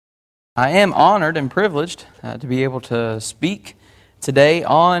I am honored and privileged to be able to speak today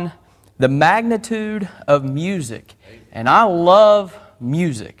on the magnitude of music. And I love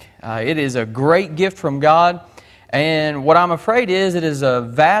music. It is a great gift from God. And what I'm afraid is it is a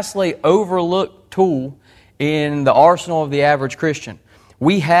vastly overlooked tool in the arsenal of the average Christian.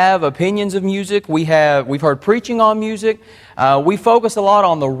 We have opinions of music. We've heard preaching on music. We focus a lot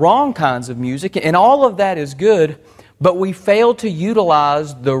on the wrong kinds of music. And all of that is good. But we fail to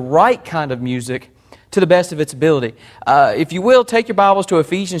utilize the right kind of music to the best of its ability. If you will, take your Bibles to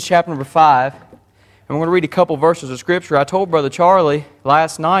Ephesians chapter number 5. And we're going to read a couple verses of Scripture. I told Brother Charlie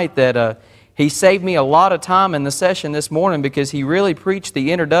last night that he saved me a lot of time in the session this morning because he really preached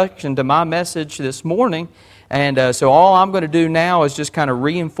the introduction to my message this morning. And so all I'm going to do now is just kind of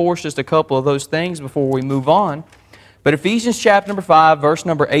reinforce just a couple of those things before we move on. But Ephesians chapter number 5, verse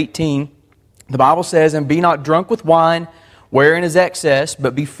number 18, the Bible says, "And be not drunk with wine, wherein is excess,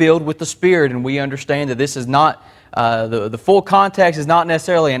 but be filled with the Spirit." And we understand that this is not, the full context is not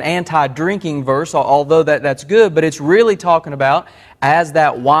necessarily an anti-drinking verse, although that's good, but it's really talking about as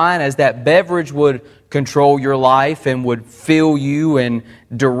that wine, as that beverage would control your life and would fill you and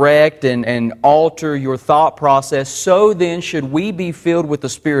direct and alter your thought process, so then should we be filled with the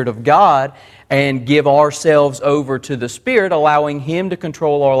Spirit of God and give ourselves over to the Spirit, allowing Him to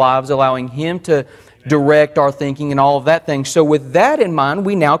control our lives, allowing Him to direct our thinking and all of that thing. So with that in mind,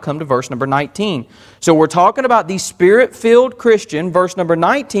 we now come to verse number 19. So we're talking about the Spirit-filled Christian. Verse number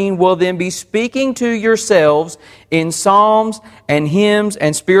 19 will then be speaking to yourselves in psalms and hymns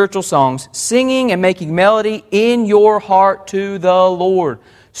and spiritual songs, singing and making melody in your heart to the Lord.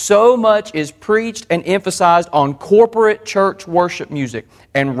 So much is preached and emphasized on corporate church worship music,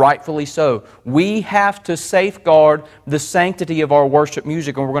 and rightfully so. We have to safeguard the sanctity of our worship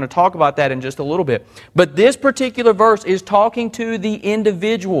music, and we're going to talk about that in just a little bit. But this particular verse is talking to the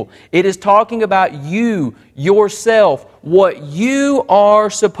individual. It is talking about you, yourself, what you are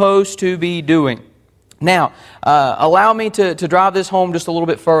supposed to be doing. Now, allow me to drive this home just a little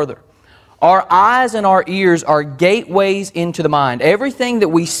bit further. Our eyes and our ears are gateways into the mind. Everything that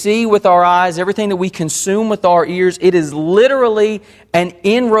we see with our eyes, everything that we consume with our ears, it is literally an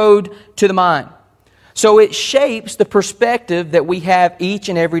inroad to the mind. So it shapes the perspective that we have each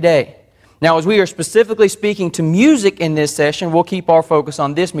and every day. Now, as we are specifically speaking to music in this session, we'll keep our focus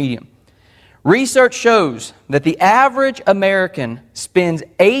on this medium. Research shows that the average American spends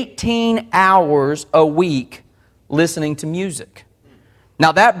 18 hours a week listening to music.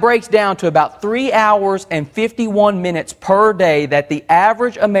 Now that breaks down to about 3 hours and 51 minutes per day that the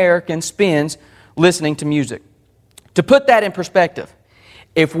average American spends listening to music. To put that in perspective,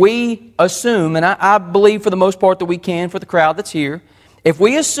 if we assume, and I believe for the most part that we can for the crowd that's here, if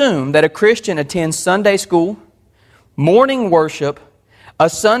we assume that a Christian attends Sunday school, morning worship, a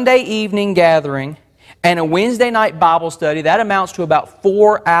Sunday evening gathering, and a Wednesday night Bible study, that amounts to about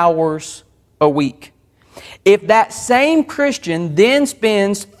 4 hours a week. If that same Christian then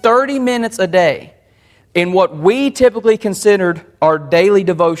spends 30 minutes a day in what we typically considered our daily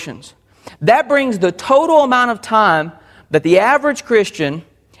devotions, that brings the total amount of time that the average Christian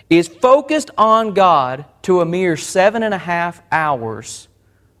is focused on God to a mere 7.5 hours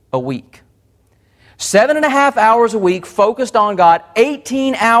a week. 7.5 hours a week focused on God,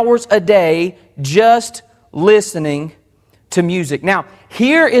 18 hours a day just listening to music. Now,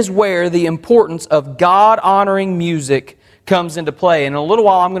 here is where the importance of God-honoring music comes into play. And in a little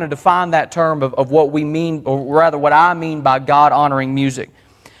while, I'm going to define that term of what we mean, or rather what I mean by God-honoring music.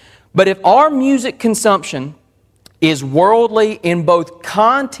 But if our music consumption is worldly in both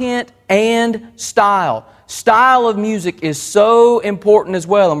content and style of music is so important as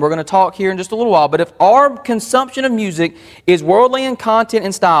well, and we're going to talk here in just a little while. But if our consumption of music is worldly in content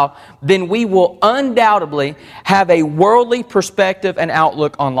and style, then we will undoubtedly have a worldly perspective and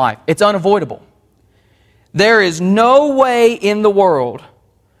outlook on life. It's unavoidable. There is no way in the world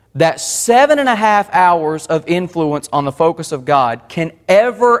that 7.5 hours of influence on the focus of God can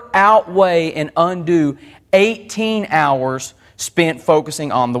ever outweigh and undo 18 hours spent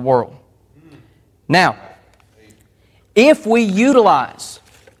focusing on the world. Now, if we utilize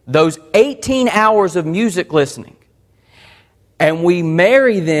those 18 hours of music listening and we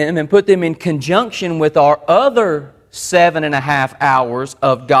marry them and put them in conjunction with our other 7.5 hours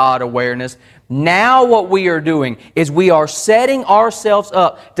of God awareness, now what we are doing is we are setting ourselves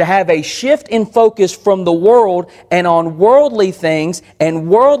up to have a shift in focus from the world and on worldly things and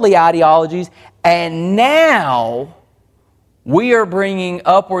worldly ideologies, and now we are bringing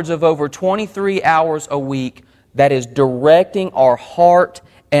upwards of over 23 hours a week that is directing our heart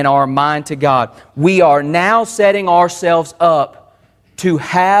and our mind to God. We are now setting ourselves up to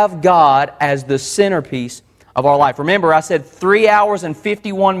have God as the centerpiece of our life. Remember, I said 3 hours and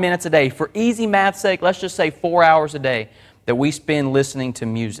 51 minutes a day. For easy math's sake, let's just say 4 hours a day that we spend listening to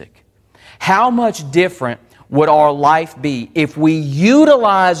music. How much different would our life be if we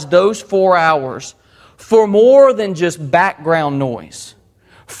utilized those 4 hours for more than just background noise,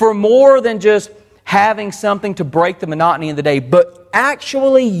 for more than just having something to break the monotony of the day, but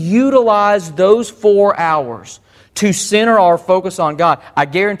actually utilize those 4 hours to center our focus on God? I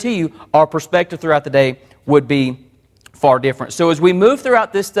guarantee you our perspective throughout the day would be far different. So as we move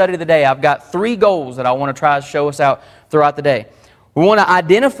throughout this study of the day, I've got 3 goals that I want to try to show us out throughout the day. We want to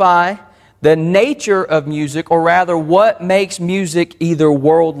identify the nature of music, or rather what makes music either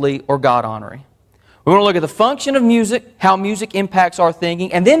worldly or God-honoring. We want to look at the function of music, how music impacts our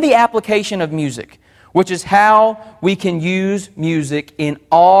thinking, and then the application of music, which is how we can use music in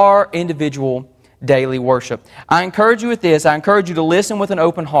our individual daily worship. I encourage you with this. I encourage you to listen with an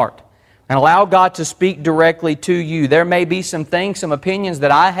open heart and allow God to speak directly to you. There may be some things, some opinions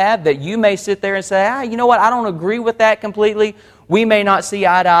that I have that you may sit there and say, you know what, I don't agree with that completely. We may not see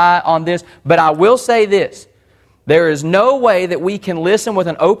eye to eye on this, but I will say this. There is no way that we can listen with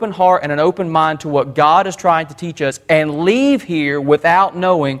an open heart and an open mind to what God is trying to teach us and leave here without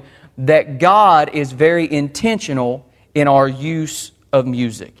knowing that God is very intentional in our use of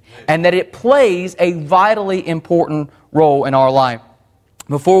music and that it plays a vitally important role in our life.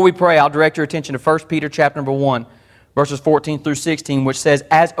 Before we pray, I'll direct your attention to 1 Peter chapter number 1, verses 14 through 16, which says,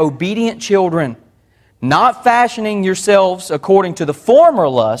 "As obedient children, not fashioning yourselves according to the former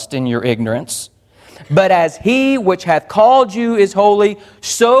lust in your ignorance, but as He which hath called you is holy,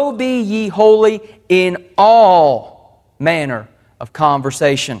 so be ye holy in all manner of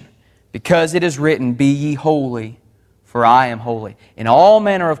conversation. Because it is written, Be ye holy, for I am holy." In all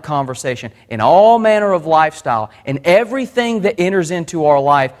manner of conversation, in all manner of lifestyle, in everything that enters into our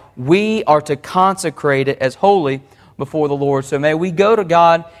life, we are to consecrate it as holy before the Lord. So may we go to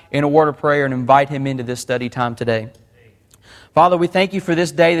God in a word of prayer and invite Him into this study time today. Father, we thank You for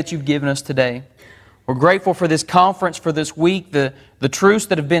this day that You've given us today. We're grateful for this conference, for this week, the truths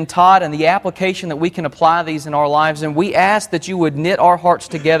that have been taught and the application that we can apply these in our lives. And we ask that You would knit our hearts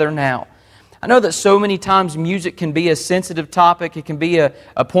together now. I know that so many times music can be a sensitive topic. It can be a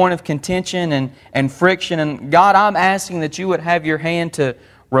point of contention and friction. And God, I'm asking that You would have Your hand to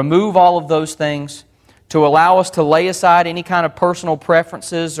remove all of those things, to allow us to lay aside any kind of personal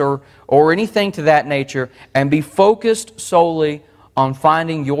preferences or anything to that nature and be focused solely on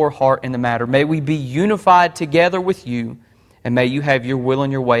finding Your heart in the matter. May we be unified together with You, and may You have Your will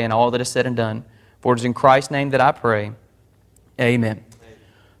and Your way in all that is said and done. For it is in Christ's name that I pray. Amen.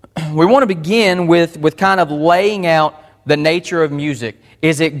 We want to begin with kind of laying out the nature of music.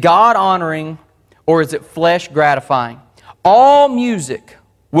 Is it God-honoring or is it flesh-gratifying? All music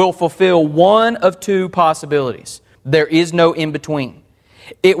will fulfill one of two possibilities. There is no in-between.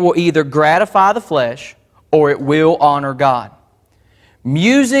 It will either gratify the flesh or it will honor God.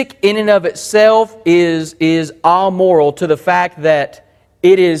 Music in and of itself is amoral to the fact that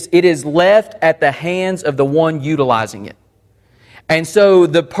it is left at the hands of the one utilizing it. And so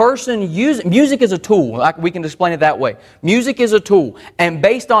the person using music is a tool. We can explain it that way. Music is a tool. And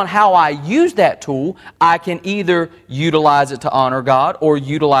based on how I use that tool, I can either utilize it to honor God or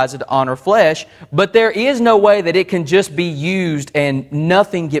utilize it to honor flesh. But there is no way that it can just be used and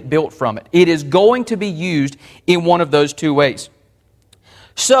nothing get built from it. It is going to be used in one of those two ways.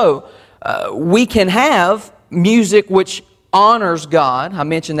 So we can have music which honors God. I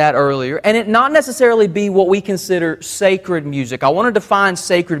mentioned that earlier. And it not necessarily be what we consider sacred music. I want to define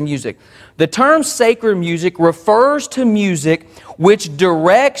sacred music. The term sacred music refers to music which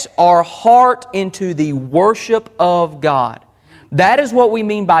directs our heart into the worship of God. That is what we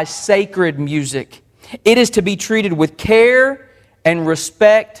mean by sacred music. It is to be treated with care and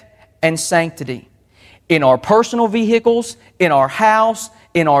respect and sanctity. In our personal vehicles, in our house,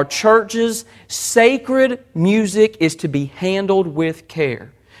 in our churches, sacred music is to be handled with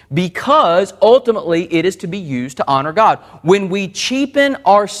care because ultimately it is to be used to honor God. When we cheapen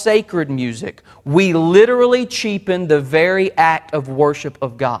our sacred music, we literally cheapen the very act of worship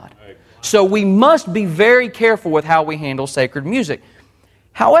of God. So we must be very careful with how we handle sacred music.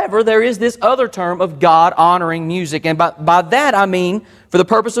 However, there is this other term of God-honoring music, and by that I mean, for the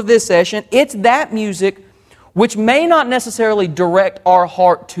purpose of this session, it's that music which may not necessarily direct our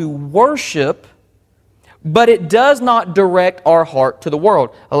heart to worship, but it does not direct our heart to the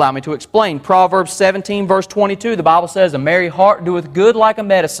world. Allow me to explain. Proverbs 17, verse 22, the Bible says, "A merry heart doeth good like a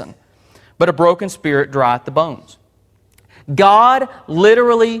medicine, but a broken spirit drieth the bones." God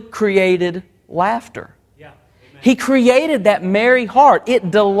literally created laughter. He created that merry heart.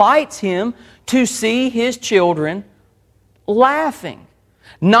 It delights Him to see His children laughing.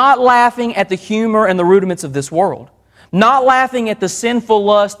 Not laughing at the humor and the rudiments of this world. Not laughing at the sinful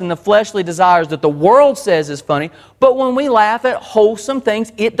lust and the fleshly desires that the world says is funny, but when we laugh at wholesome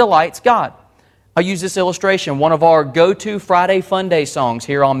things, it delights God. I'll use this illustration. One of our go-to Friday Fun Day songs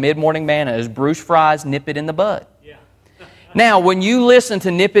here on Mid-Morning Manna is Bruce Fry's Nip It in the Bud. Yeah. Now, when you listen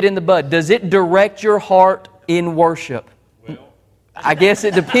to Nip It in the Bud, does it direct your heart in worship? Well, I guess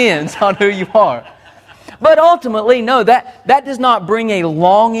it depends on who you are. But ultimately, no, that does not bring a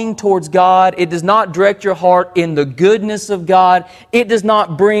longing towards God. It does not direct your heart in the goodness of God. It does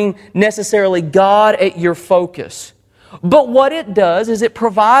not bring necessarily God at your focus. But what it does is it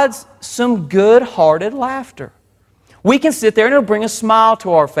provides some good-hearted laughter. We can sit there and it'll bring a smile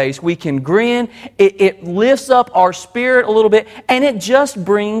to our face. We can grin. It lifts up our spirit a little bit, and it just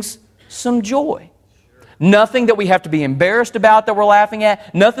brings some joy. Nothing that we have to be embarrassed about that we're laughing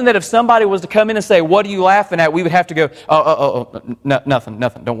at. Nothing that if somebody was to come in and say, "What are you laughing at?" we would have to go, nothing,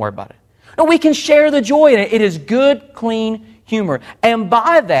 don't worry about it. No, we can share the joy in it. It is good, clean humor. And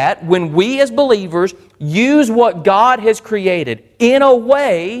by that, when we as believers use what God has created in a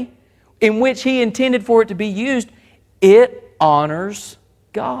way in which He intended for it to be used, it honors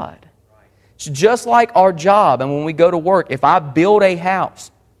God. It's just like our job. And when we go to work, if I build a house,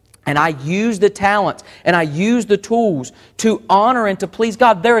 and I use the talents and I use the tools to honor and to please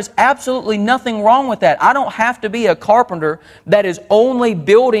God, there is absolutely nothing wrong with that. I don't have to be a carpenter that is only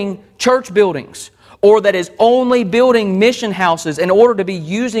building church buildings or that is only building mission houses in order to be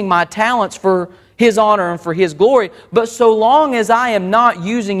using my talents for His honor and for His glory. But so long as I am not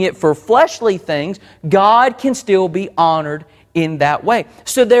using it for fleshly things, God can still be honored in that way.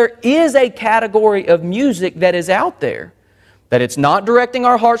 So there is a category of music that is out there that it's not directing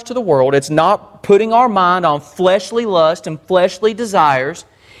our hearts to the world. It's not putting our mind on fleshly lust and fleshly desires.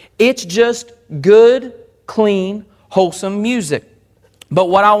 It's just good, clean, wholesome music. But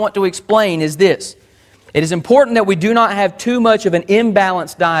what I want to explain is this. It is important that we do not have too much of an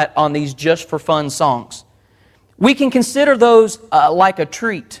imbalanced diet on these just for fun songs. We can consider those like a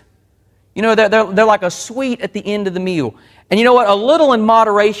treat. You know, they're like a sweet at the end of the meal. And you know what? A little in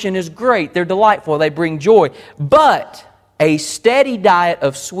moderation is great. They're delightful. They bring joy. But a steady diet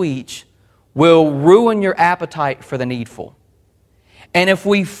of sweets will ruin your appetite for the needful. And if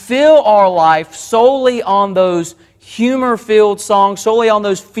we fill our life solely on those humor-filled songs, solely on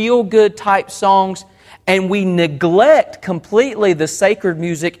those feel-good type songs, and we neglect completely the sacred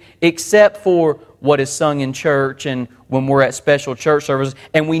music except for what is sung in church and when we're at special church services,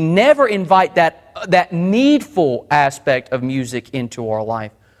 and we never invite that needful aspect of music into our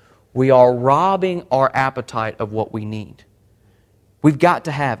life, we are robbing our appetite of what we need. We've got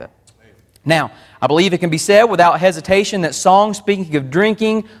to have it. Now, I believe it can be said without hesitation that songs speaking of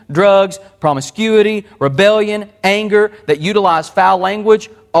drinking, drugs, promiscuity, rebellion, anger, that utilize foul language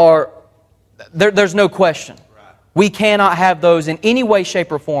are, there's no question. We cannot have those in any way,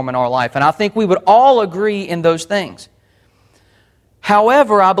 shape, or form in our life. And I think we would all agree in those things.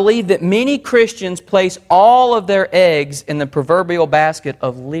 However, I believe that many Christians place all of their eggs in the proverbial basket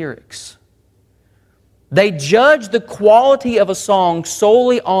of lyrics. They judge the quality of a song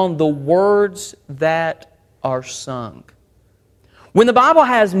solely on the words that are sung. When the Bible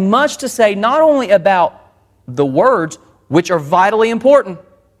has much to say not only about the words, which are vitally important.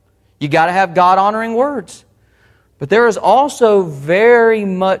 You got to have God-honoring words. But there is also very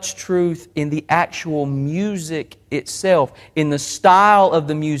much truth in the actual music itself, in the style of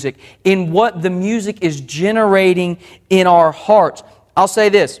the music, in what the music is generating in our hearts. I'll say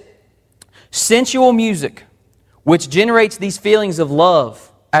this. Sensual music, which generates these feelings of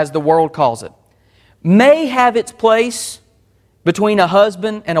love, as the world calls it, may have its place between a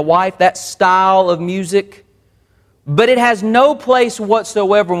husband and a wife, that style of music, but it has no place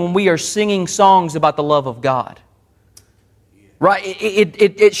whatsoever when we are singing songs about the love of God. Right?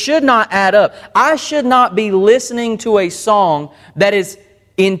 It should not add up. I should not be listening to a song that is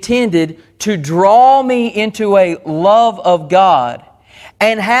intended to draw me into a love of God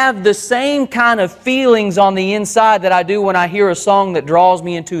and have the same kind of feelings on the inside that I do when I hear a song that draws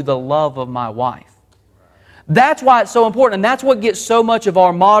me into the love of my wife. That's why it's so important, and that's what gets so much of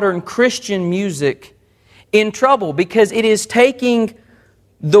our modern Christian music in trouble, because it is taking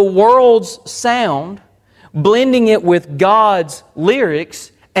the world's sound, blending it with God's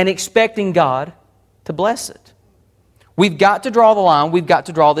lyrics, and expecting God to bless it. We've got to draw the line. We've got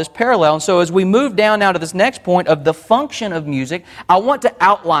to draw this parallel. And so as we move down now to this next point of the function of music, I want to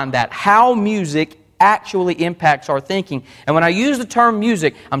outline that, how music actually impacts our thinking. And when I use the term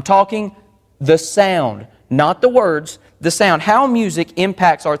music, I'm talking the sound, not the words, the sound, how music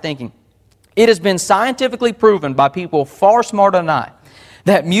impacts our thinking. It has been scientifically proven by people far smarter than I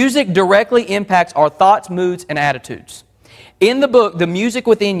that music directly impacts our thoughts, moods, and attitudes. In the book, The Music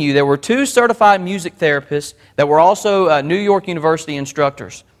Within You, there were 2 certified music therapists that were also New York University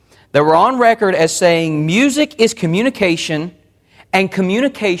instructors that were on record as saying music is communication and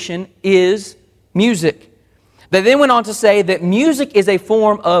communication is music. They then went on to say that music is a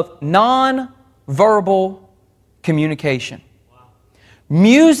form of non-verbal communication.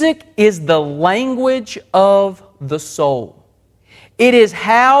 Music is the language of the soul. It is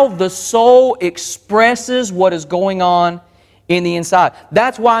how the soul expresses what is going on in the inside.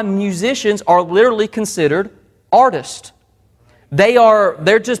 That's why musicians are literally considered artists.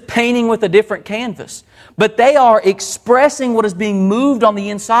 They're just painting with a different canvas. But they are expressing what is being moved on the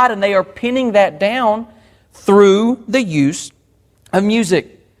inside, and they are pinning that down through the use of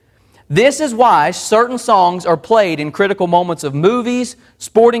music. This is why certain songs are played in critical moments of movies,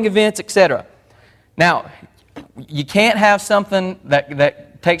 sporting events, etc. Now, you can't have something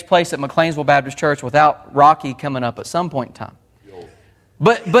that takes place at McLeansville Baptist Church without Rocky coming up at some point in time.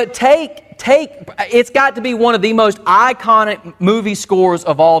 But take it's got to be one of the most iconic movie scores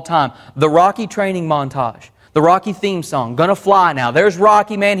of all time. The Rocky training montage. The Rocky theme song, Gonna Fly Now. There's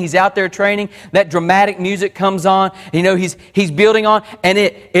Rocky, man. He's out there training. That dramatic music comes on. You know, he's building on, and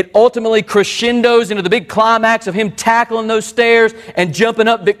it ultimately crescendos into the big climax of him tackling those stairs and jumping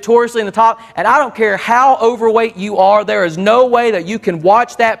up victoriously in the top. And I don't care how overweight you are, there is no way that you can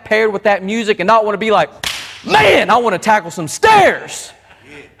watch that paired with that music and not want to be like, man, I want to tackle some stairs.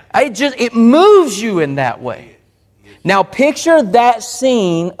 It moves you in that way. Now picture that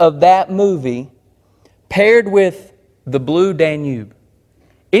scene of that movie paired with the Blue Danube.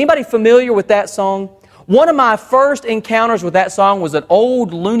 Anybody familiar with that song? One of my first encounters with that song was an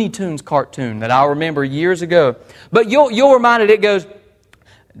old Looney Tunes cartoon that I remember years ago. But you'll remind it goes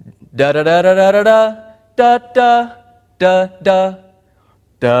da da da da da da da da da da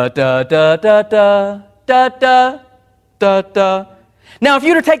da da da da da da da da. Now, if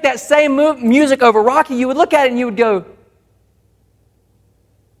you were to take that same music over Rocky, you would look at it and you would go,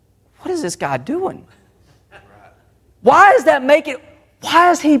 what is this guy doing? Why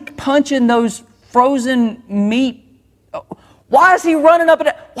is he punching those frozen meat? Why is he running up and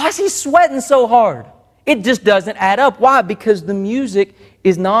down? Why is he sweating so hard? It just doesn't add up. Why? Because the music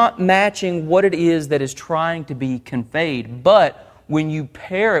is not matching what it is that is trying to be conveyed. But when you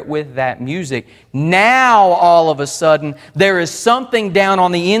pair it with that music, now all of a sudden there is something down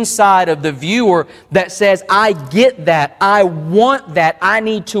on the inside of the viewer that says, I get that, I want that, I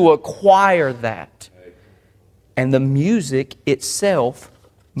need to acquire that. And the music itself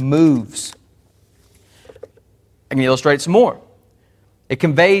moves. I can illustrate some more.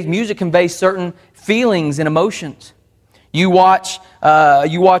 Music conveys certain feelings and emotions. You watch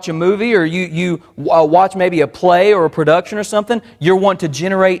a movie, or you watch maybe a play or a production or something. You want to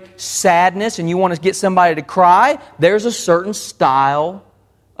generate sadness and you want to get somebody to cry. There's a certain style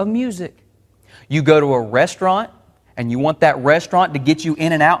of music. You go to a restaurant and you want that restaurant to get you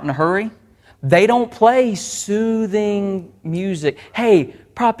in and out in a hurry. They don't play soothing music. Hey,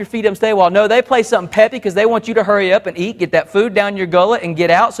 prop your feet up and stay a while. No, they play something peppy because they want you to hurry up and eat, get that food down your gullet and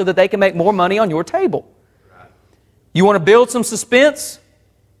get out so that they can make more money on your table. You want to build some suspense?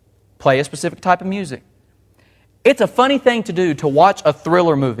 Play a specific type of music. It's a funny thing to do to watch a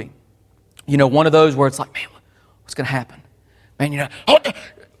thriller movie. You know, one of those where it's like, man, what's going to happen? Man, you know,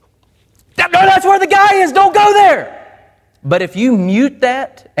 that's where the guy is. Don't go there. But if you mute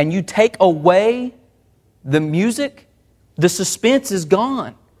that and you take away the music, the suspense is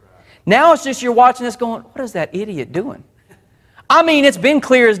gone. Now it's just you're watching this going, what is that idiot doing? I mean, it's been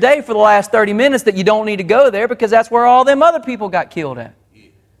clear as day for the last 30 minutes that you don't need to go there because that's where all them other people got killed at.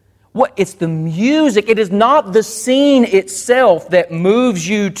 What? It's the music. It is not the scene itself that moves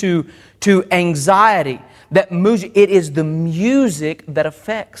you to anxiety, that moves you. It is the music that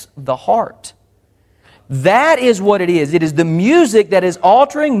affects the heart. That is what it is. It is the music that is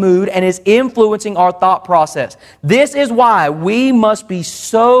altering mood and is influencing our thought process. This is why we must be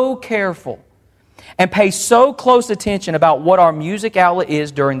so careful and pay so close attention about what our music outlet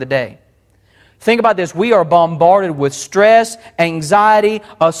is during the day. Think about this. We are bombarded with stress, anxiety,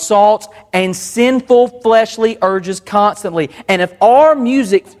 assaults, and sinful fleshly urges constantly. And if our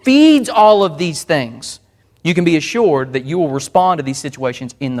music feeds all of these things, you can be assured that you will respond to these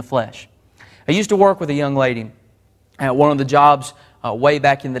situations in the flesh. I used to work with a young lady at one of the jobs way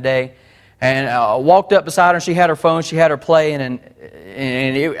back in the day, and I walked up beside her. She had her phone, she had her playing, and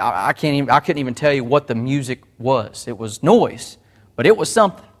I couldn't even tell you what the music was. It was noise, but it was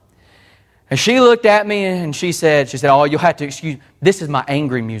something. And she looked at me and she said, "Oh, you'll have to excuse me. This is my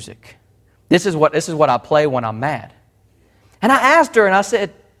angry music. This is what I play when I'm mad." And I asked her and I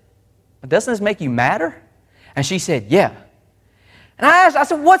said, "Doesn't this make you madder?" And she said, "Yeah." And I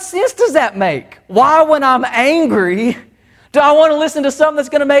said, "What sense does that make? Why, when I'm angry, do I want to listen to something that's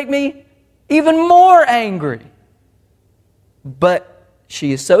going to make me even more angry?" But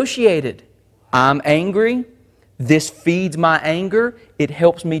she associated, I'm angry, this feeds my anger, it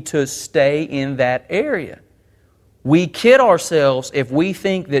helps me to stay in that area. We kid ourselves if we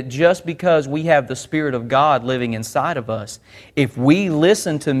think that just because we have the Spirit of God living inside of us, if we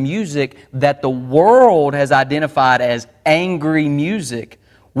listen to music that the world has identified as angry music,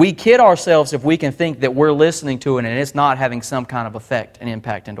 we kid ourselves if we can think that we're listening to it and it's not having some kind of effect and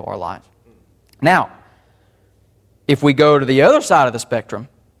impact into our lives. Now, if we go to the other side of the spectrum,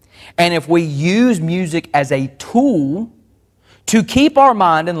 and if we use music as a tool to keep our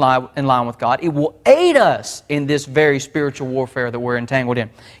mind in line with God, it will aid us in this very spiritual warfare that we're entangled in.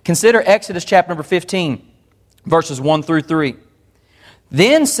 Consider Exodus chapter number 15, verses 1 through 3.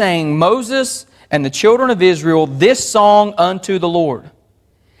 "Then sang Moses and the children of Israel this song unto the Lord,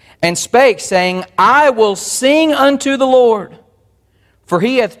 and spake, saying, I will sing unto the Lord, for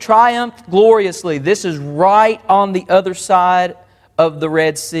He hath triumphed gloriously." This is right on the other side of the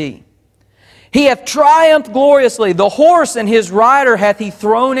Red Sea. "He hath triumphed gloriously. The horse and his rider hath He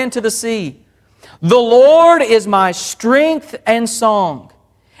thrown into the sea. The Lord is my strength and song,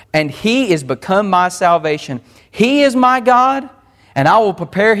 and He is become my salvation. He is my God, and I will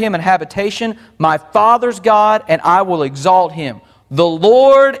prepare Him an habitation, my father's God, and I will exalt Him. The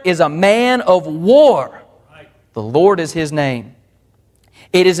Lord is a man of war. The Lord is His name."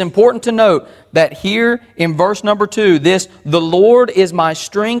 It is important to note that here in verse number 2, this, "the Lord is my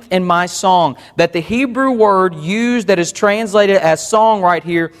strength and my song," that the Hebrew word used that is translated as song right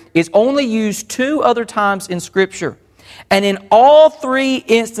here is only used 2 other times in Scripture. And in all 3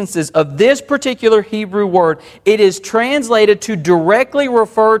 instances of this particular Hebrew word, it is translated to directly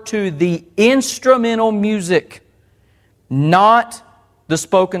refer to the instrumental music, not the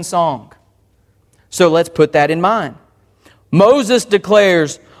spoken song. So let's put that in mind. Moses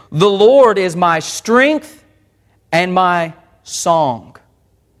declares, "The Lord is my strength and my song,"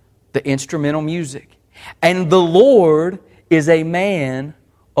 the instrumental music. "And the Lord is a man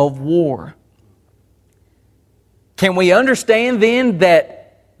of war." Can we understand then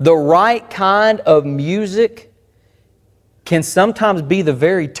that the right kind of music can sometimes be the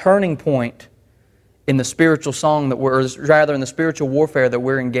very turning point in the spiritual song that we're, or rather in the spiritual warfare that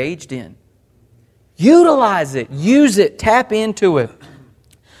we're engaged in? Utilize it, use it, tap into it.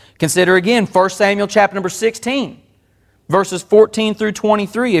 Consider again 1 Samuel chapter number 16, verses 14 through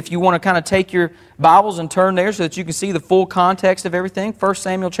 23. If you want to kind of take your Bibles and turn there so that you can see the full context of everything. 1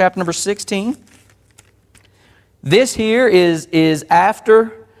 Samuel chapter number 16. This here is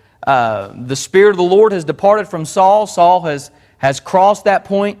after the Spirit of the Lord has departed from Saul. Saul has crossed that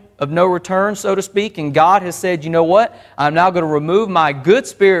point of no return, so to speak, and God has said, "You know what? I'm now going to remove my good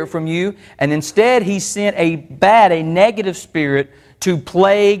spirit from you," and instead He sent a negative spirit to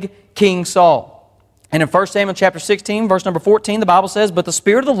plague King Saul. And in 1 Samuel chapter 16, verse number 14, the Bible says, "But the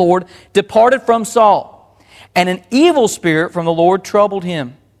Spirit of the Lord departed from Saul, and an evil spirit from the Lord troubled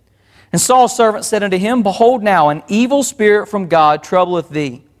him. And Saul's servant said unto him, Behold now, an evil spirit from God troubleth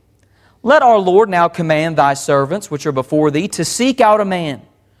thee. Let our Lord now command thy servants, which are before thee, to seek out a man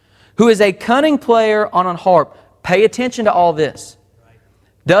who is a cunning player on an harp." Pay attention to all this.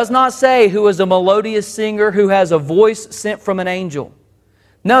 Does not say who is a melodious singer who has a voice sent from an angel.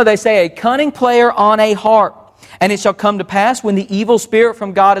 No, they say a cunning player on a harp. "And it shall come to pass when the evil spirit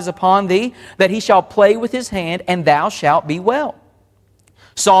from God is upon thee, that he shall play with his hand, and thou shalt be well.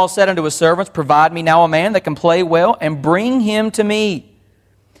 Saul said unto his servants, Provide me now a man that can play well, and bring him to me.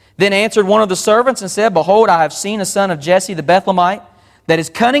 Then answered one of the servants and said, Behold, I have seen a son of Jesse the Bethlehemite, that is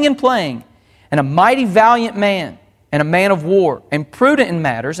cunning in playing, and a mighty valiant man, and a man of war, and prudent in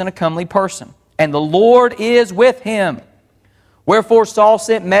matters, and a comely person. And the Lord is with him. Wherefore Saul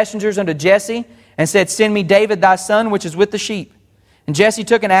sent messengers unto Jesse, and said, Send me David thy son, which is with the sheep. And Jesse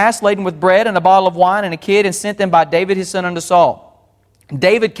took an ass laden with bread, and a bottle of wine, and a kid, and sent them by David his son unto Saul. And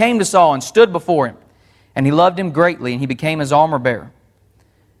David came to Saul, and stood before him. And he loved him greatly, and he became his armor-bearer.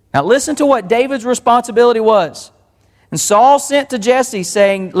 Now listen to what David's responsibility was. And Saul sent to Jesse,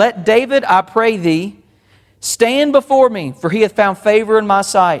 saying, Let David, I pray thee, stand before me, for he hath found favor in my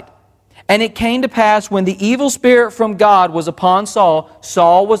sight. And it came to pass, when the evil spirit from God was upon Saul,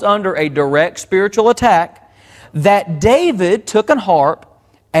 Saul was under a direct spiritual attack, that David took an harp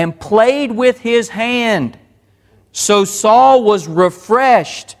and played with his hand. So Saul was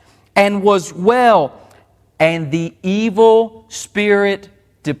refreshed, and was well, and the evil spirit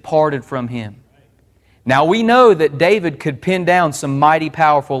departed from him. Now we know that David could pin down some mighty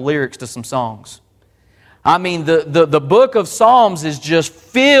powerful lyrics to some songs. I mean, the book of Psalms is just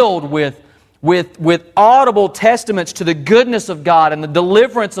filled with audible testaments to the goodness of God and the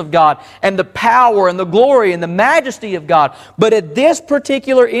deliverance of God and the power and the glory and the majesty of God. But at this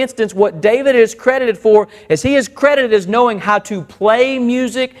particular instance, what David is credited for is he is credited as knowing how to play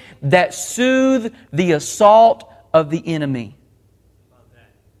music that soothed the assault of the enemy.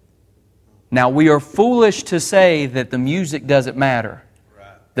 Now, we are foolish to say that the music doesn't matter.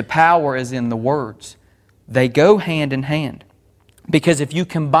 The power is in the words. They go hand in hand. Because if you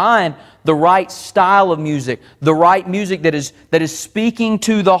combine the right style of music, the right music that is speaking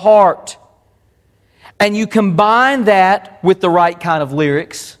to the heart, and you combine that with the right kind of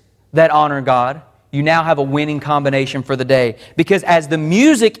lyrics that honor God, you now have a winning combination for the day. Because as the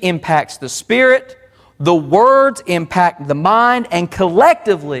music impacts the spirit, the words impact the mind, and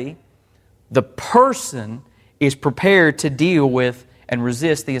collectively, the person is prepared to deal with and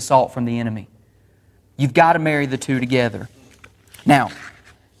resist the assault from the enemy. You've got to marry the two together. Now,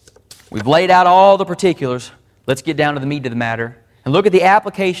 we've laid out all the particulars. Let's get down to the meat of the matter and look at the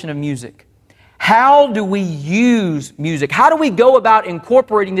application of music. How do we use music? How do we go about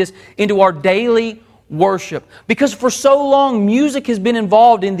incorporating this into our daily worship? Because for so long, music has been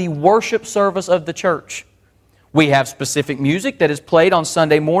involved in the worship service of the church. We have specific music that is played on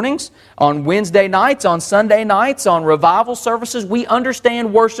Sunday mornings, on Wednesday nights, on Sunday nights, on revival services. We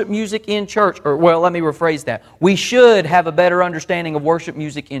understand worship music in church. Or, well, let me rephrase that. We should have a better understanding of worship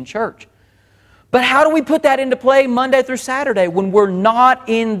music in church. But how do we put that into play Monday through Saturday when we're not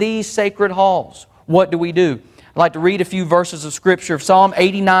in these sacred halls? What do we do? I'd like to read a few verses of Scripture. Psalm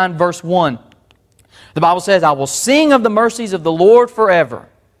 89, verse 1. The Bible says, I will sing of the mercies of the Lord forever.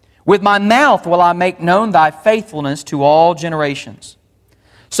 With my mouth will I make known Thy faithfulness to all generations.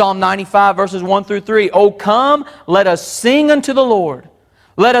 Psalm 95, verses 1 through 3. O come, let us sing unto the Lord.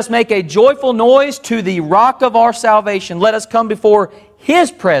 Let us make a joyful noise to the rock of our salvation. Let us come before His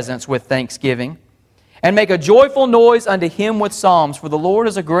presence with thanksgiving, and make a joyful noise unto Him with psalms. For the Lord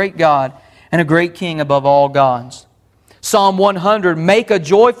is a great God, and a great King above all gods. Psalm 100, make a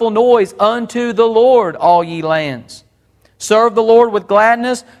joyful noise unto the Lord, all ye lands. Serve the Lord with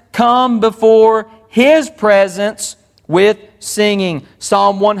gladness. Come before His presence with singing.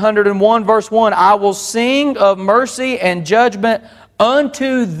 Psalm 101, verse 1. I will sing of mercy and judgment.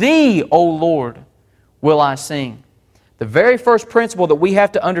 Unto Thee, O Lord, will I sing. The very first principle that we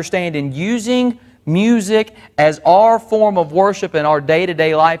have to understand in using music as our form of worship in our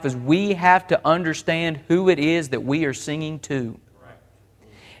day-to-day life is we have to understand who it is that we are singing to.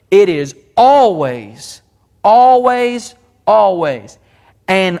 It is always, always, always,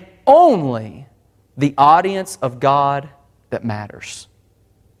 and only the audience of God that matters.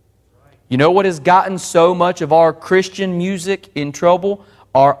 You know what has gotten so much of our Christian music in trouble?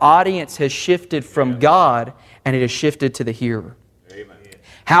 Our audience has shifted from God, and it has shifted to the hearer. Amen.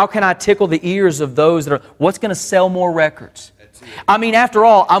 How can I tickle the ears of those that are, what's going to sell more records? I mean, after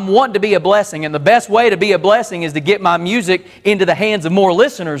all, I'm wanting to be a blessing, and the best way to be a blessing is to get my music into the hands of more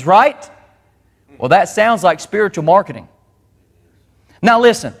listeners, right? Well, that sounds like spiritual marketing. Now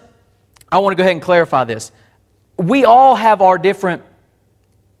listen, I want to go ahead and clarify this. We all have our different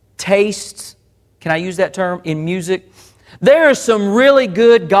tastes, can I use that term, in music. There is some really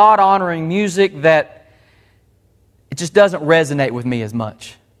good God-honoring music that it just doesn't resonate with me as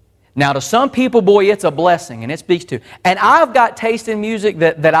much. Now to some people, boy, it's a blessing and it speaks to. And I've got taste in music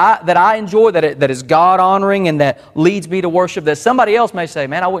that I enjoy, that is God-honoring and that leads me to worship, that somebody else may say,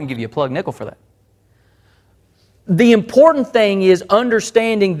 man, I wouldn't give you a plug nickel for that. The important thing is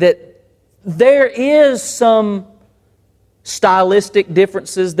understanding that there is some stylistic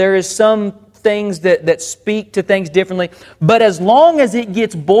differences. There is some things that speak to things differently. But as long as it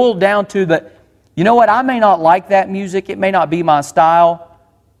gets boiled down to that, you know what, I may not like that music. It may not be my style.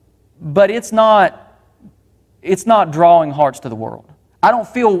 But it's not drawing hearts to the world. I don't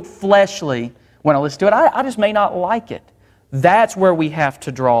feel fleshly when I listen to it. I just may not like it. That's where we have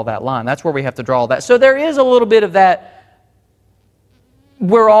to draw that line. That's where we have to draw that. So there is a little bit of that.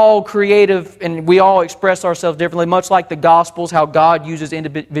 We're all creative and we all express ourselves differently, much like the Gospels, how God uses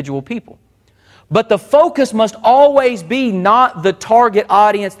individual people. But the focus must always be not the target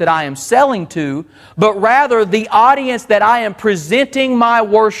audience that I am selling to, but rather the audience that I am presenting my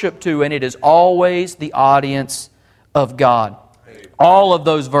worship to, and it is always the audience of God. All of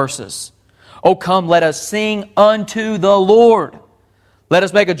those verses. Oh, come, let us sing unto the Lord. Let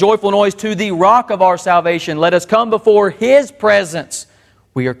us make a joyful noise to the rock of our salvation. Let us come before His presence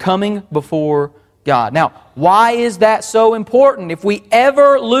We are coming before God. Now, why is that so important? If we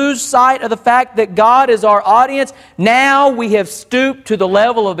ever lose sight of the fact that God is our audience, now we have stooped to the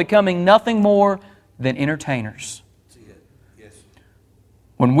level of becoming nothing more than entertainers.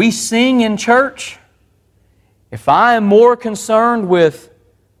 When we sing in church, if I am more concerned with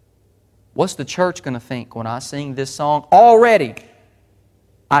what's the church going to think when I sing this song, already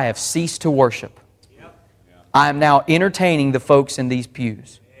I have ceased to worship. I am now entertaining the folks in these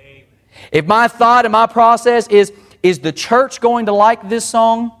pews. If my thought and my process is the church going to like this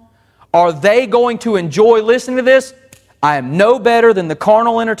song? Are they going to enjoy listening to this? I am no better than the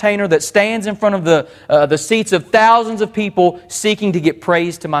carnal entertainer that stands in front of the seats of thousands of people seeking to get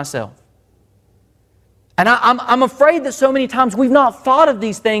praise to myself. And I'm afraid that so many times we've not thought of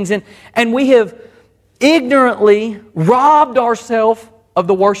these things and we have ignorantly robbed ourselves of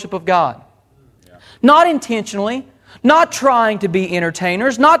the worship of God. Not intentionally, not trying to be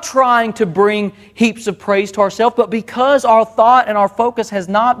entertainers, not trying to bring heaps of praise to ourselves, but because our thought and our focus has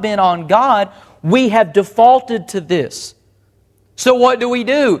not been on God, we have defaulted to this. So what do? We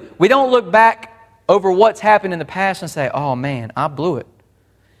don't look back over what's happened in the past and say, oh man, I blew it.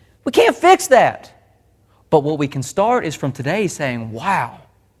 We can't fix that. But what we can start is from today saying, wow,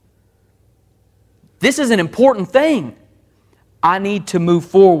 this is an important thing. I need to move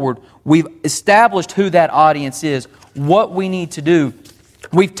forward. We've established who that audience is, what we need to do.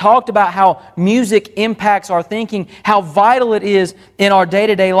 We've talked about how music impacts our thinking, how vital it is in our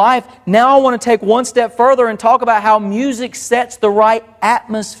day-to-day life. Now I want to take one step further and talk about how music sets the right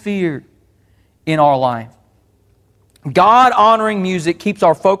atmosphere in our life. God-honoring music keeps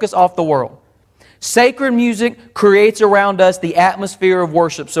our focus off the world. Sacred music creates around us the atmosphere of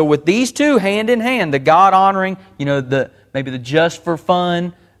worship. So with these two hand in hand, the God-honoring, maybe the just for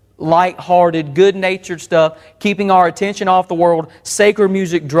fun, light-hearted, good-natured stuff, keeping our attention off the world, sacred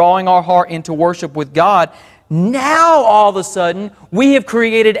music drawing our heart into worship with God. Now, all of a sudden, we have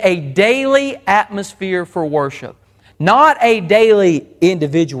created a daily atmosphere for worship. Not a daily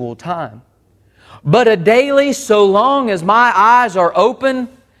individual time, but a daily, so long as my eyes are open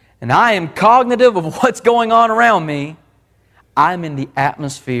and I am cognitive of what's going on around me, I'm in the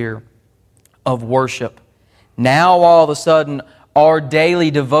atmosphere of worship. Now, all of a sudden, our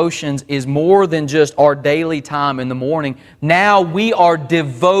daily devotions is more than just our daily time in the morning. Now we are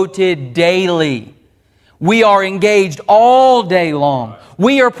devoted daily. We are engaged all day long.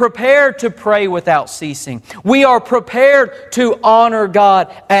 We are prepared to pray without ceasing. We are prepared to honor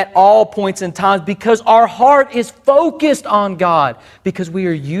God at all points in time because our heart is focused on God, because we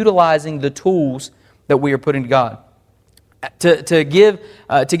are utilizing the tools that we are putting to God. To give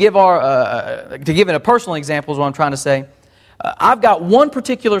in a personal example is what I'm trying to say. I've got one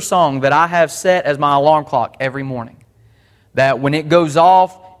particular song that I have set as my alarm clock every morning. That when it goes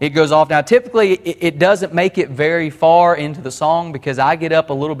off, it goes off. Now, typically, it doesn't make it very far into the song because I get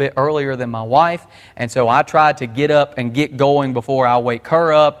up a little bit earlier than my wife. And so I try to get up and get going before I wake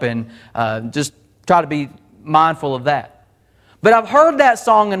her up and just try to be mindful of that. But I've heard that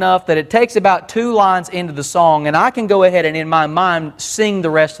song enough that it takes about 2 lines into the song and I can go ahead and in my mind sing the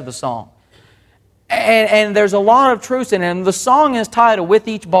rest of the song. And there's a lot of truth in it. And the song is titled With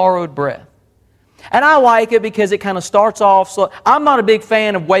Each Borrowed Breath. And I like it because it kind of starts off slow. I'm not a big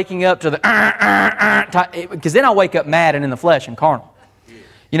fan of waking up to the because then I wake up mad and in the flesh and carnal.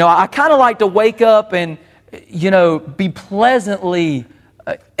 I kind of like to wake up and, be pleasantly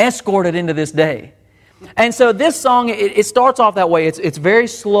escorted into this day. And so this song, it starts off that way. It's very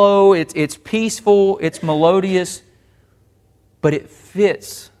slow, it's peaceful, it's melodious, but it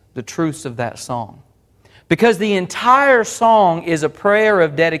fits the truths of that song. Because the entire song is a prayer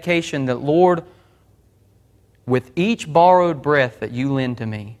of dedication that, Lord, with each borrowed breath that you lend to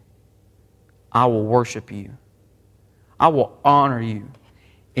me, I will worship you. I will honor you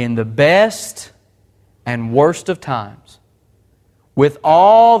in the best and worst of times, with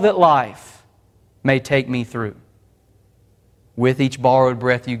all that life may take me through. With each borrowed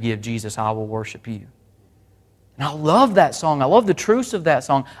breath you give, Jesus, I will worship you. And I love that song. I love the truths of that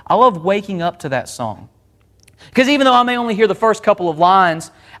song. I love waking up to that song. Because even though I may only hear the first couple of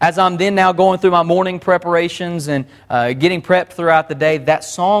lines, as I'm then now going through my morning preparations and getting prepped throughout the day, that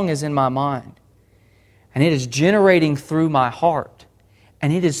song is in my mind. And it is generating through my heart.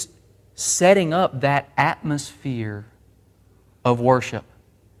 And it is setting up that atmosphere of worship.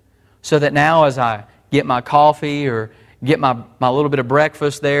 So that now as I get my coffee or get my little bit of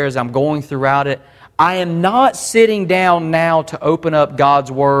breakfast there, as I'm going throughout it, I am not sitting down now to open up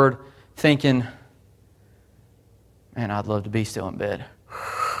God's Word thinking, man, I'd love to be still in bed.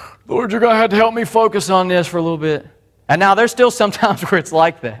 Lord, you're going to have to help me focus on this for a little bit. And now there's still some times where it's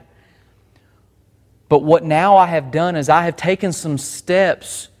like that. But what now I have done is I have taken some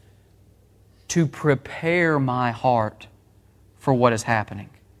steps to prepare my heart for what is happening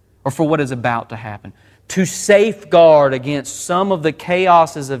or for what is about to happen. To safeguard against some of the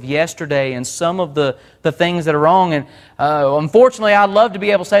chaoses of yesterday and some of the things that are wrong. And unfortunately, I'd love to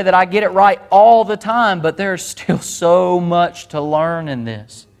be able to say that I get it right all the time, but there's still so much to learn in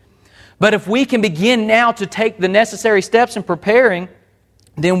this. But if we can begin now to take the necessary steps in preparing,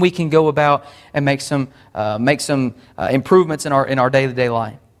 then we can go about and make some improvements in our day-to-day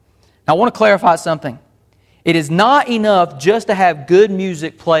life. Now, I want to clarify something. It is not enough just to have good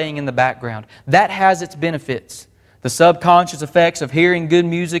music playing in the background. That has its benefits. The subconscious effects of hearing good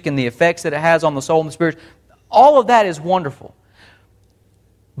music and the effects that it has on the soul and the spirit, all of that is wonderful.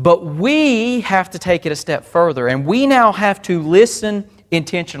 But we have to take it a step further, and we now have to listen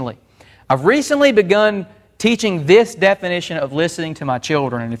intentionally. I've recently begun teaching this definition of listening to my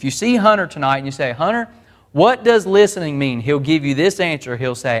children. And if you see Hunter tonight and you say, Hunter, what does listening mean? He'll give you this answer.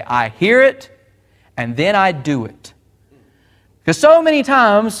 He'll say, I hear it, and then I do it. Because so many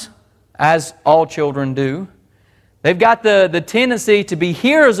times, as all children do, they've got the tendency to be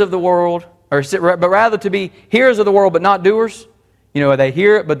hearers of the world, but rather to be hearers of the world but not doers. You know, they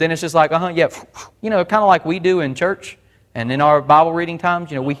hear it, but then it's just like, yeah, you know, kind of like we do in church and in our Bible reading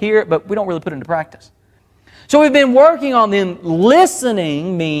times. You know, we hear it, but we don't really put it into practice. So we've been working on them.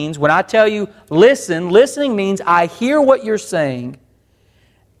 Listening means, when I tell you listening means I hear what you're saying,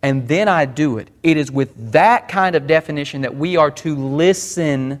 and then I do it. It is with that kind of definition that we are to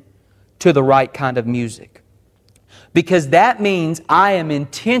listen to the right kind of music. Because that means I am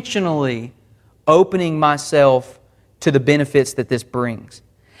intentionally opening myself to the benefits that this brings.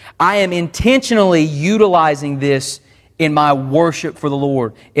 I am intentionally utilizing this in my worship for the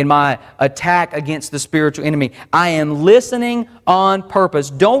Lord, in my attack against the spiritual enemy. I am listening on purpose.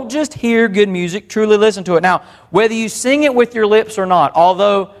 Don't just hear good music, truly listen to it. Now, whether you sing it with your lips or not,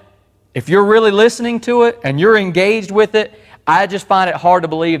 although if you're really listening to it and you're engaged with it, I just find it hard to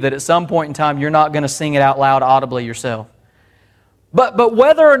believe that at some point in time you're not going to sing it out loud audibly yourself. But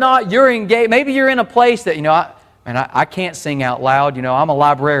whether or not you're engaged, maybe you're in a place that, I can't sing out loud. I'm a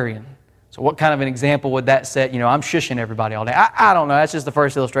librarian. So what kind of an example would that set? I'm shushing everybody all day. I don't know. That's just the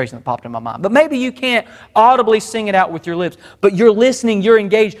first illustration that popped in my mind. But maybe you can't audibly sing it out with your lips. But you're listening. You're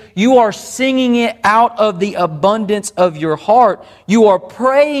engaged. You are singing it out of the abundance of your heart. You are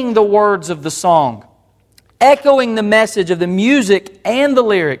praying the words of the song, echoing the message of the music and the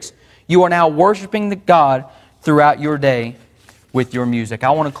lyrics. You are now worshiping the God throughout your day with your music.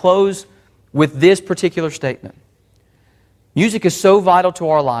 I want to close with this particular statement. Music is so vital to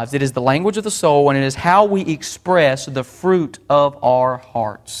our lives. It is the language of the soul, and it is how we express the fruit of our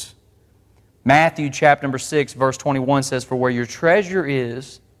hearts. Matthew chapter number 6, verse 21 says, "For where your treasure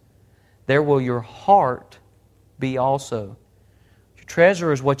is, there will your heart be also." Your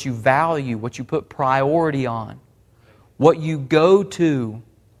treasure is what you value, what you put priority on, what you go to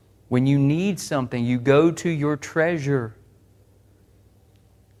when you need something. You go to your treasure.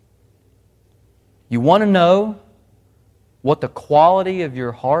 You want to know what the quality of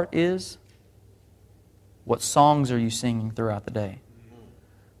your heart is? What songs are you singing throughout the day?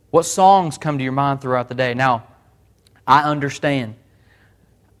 What songs come to your mind throughout the day? Now, I understand.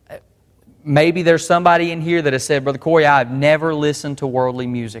 Maybe there's somebody in here that has said, Brother Corey, I've never listened to worldly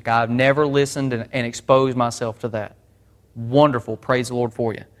music. I've never listened and exposed myself to that. Wonderful. Praise the Lord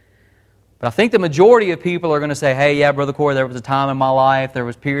for you. But I think the majority of people are going to say, hey, yeah, Brother Corey, there was a time in my life, there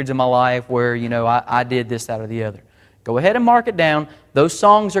was periods in my life where, I did this, that, or the other. Go ahead and mark it down. Those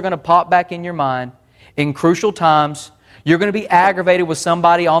songs are going to pop back in your mind in crucial times. You're going to be aggravated with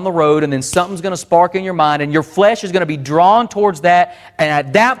somebody on the road, and then something's going to spark in your mind, and your flesh is going to be drawn towards that. And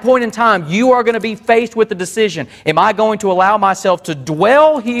at that point in time, you are going to be faced with the decision. Am I going to allow myself to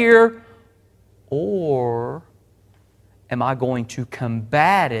dwell here, or am I going to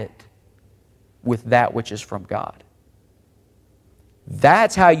combat it with that which is from God?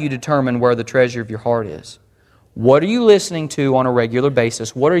 That's how you determine where the treasure of your heart is. What are you listening to on a regular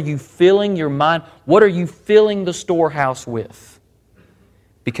basis? What are you filling your mind? What are you filling the storehouse with?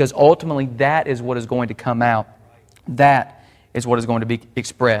 Because ultimately that is what is going to come out. That is what is going to be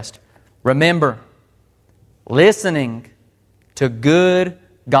expressed. Remember, listening to good,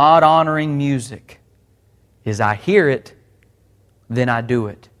 God-honoring music is I hear it, then I do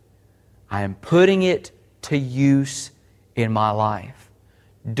it. I am putting it to use in my life.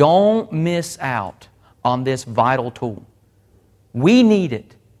 Don't miss out on this vital tool. We need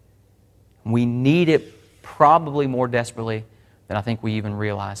it. We need it probably more desperately than I think we even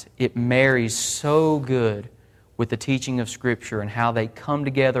realize. It marries so good with the teaching of Scripture and how they come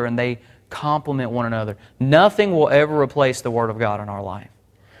together and they complement one another. Nothing will ever replace the Word of God in our life.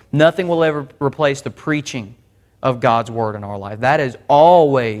 Nothing will ever replace the preaching of God's Word in our life. That is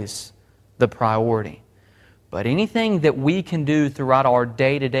always the priority. But anything that we can do throughout our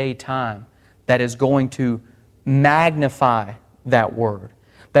day-to-day time that is going to magnify that Word,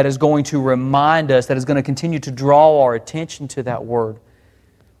 that is going to remind us, that is going to continue to draw our attention to that Word,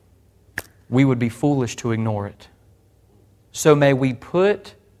 we would be foolish to ignore it. So may we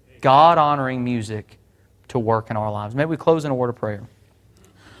put God-honoring music to work in our lives. May we close in a word of prayer.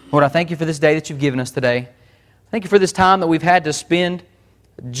 Lord, I thank You for this day that You've given us today. Thank You for this time that we've had to spend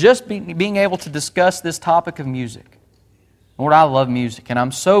just being able to discuss this topic of music. Lord, I love music, and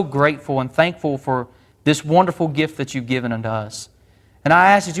I'm so grateful and thankful for this wonderful gift that You've given unto us. And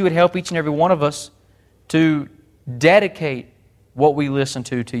I ask that You would help each and every one of us to dedicate what we listen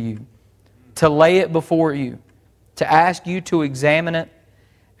to You, to lay it before You, to ask You to examine it,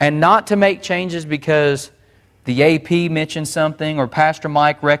 and not to make changes because the AP mentioned something or Pastor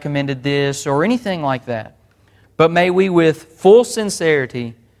Mike recommended this or anything like that. But may we with full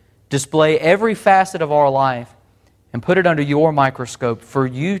sincerity display every facet of our life and put it under Your microscope for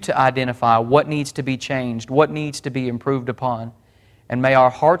You to identify what needs to be changed, what needs to be improved upon. And may our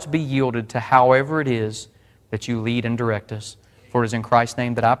hearts be yielded to however it is that You lead and direct us. For it is in Christ's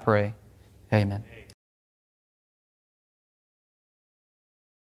name that I pray. Amen.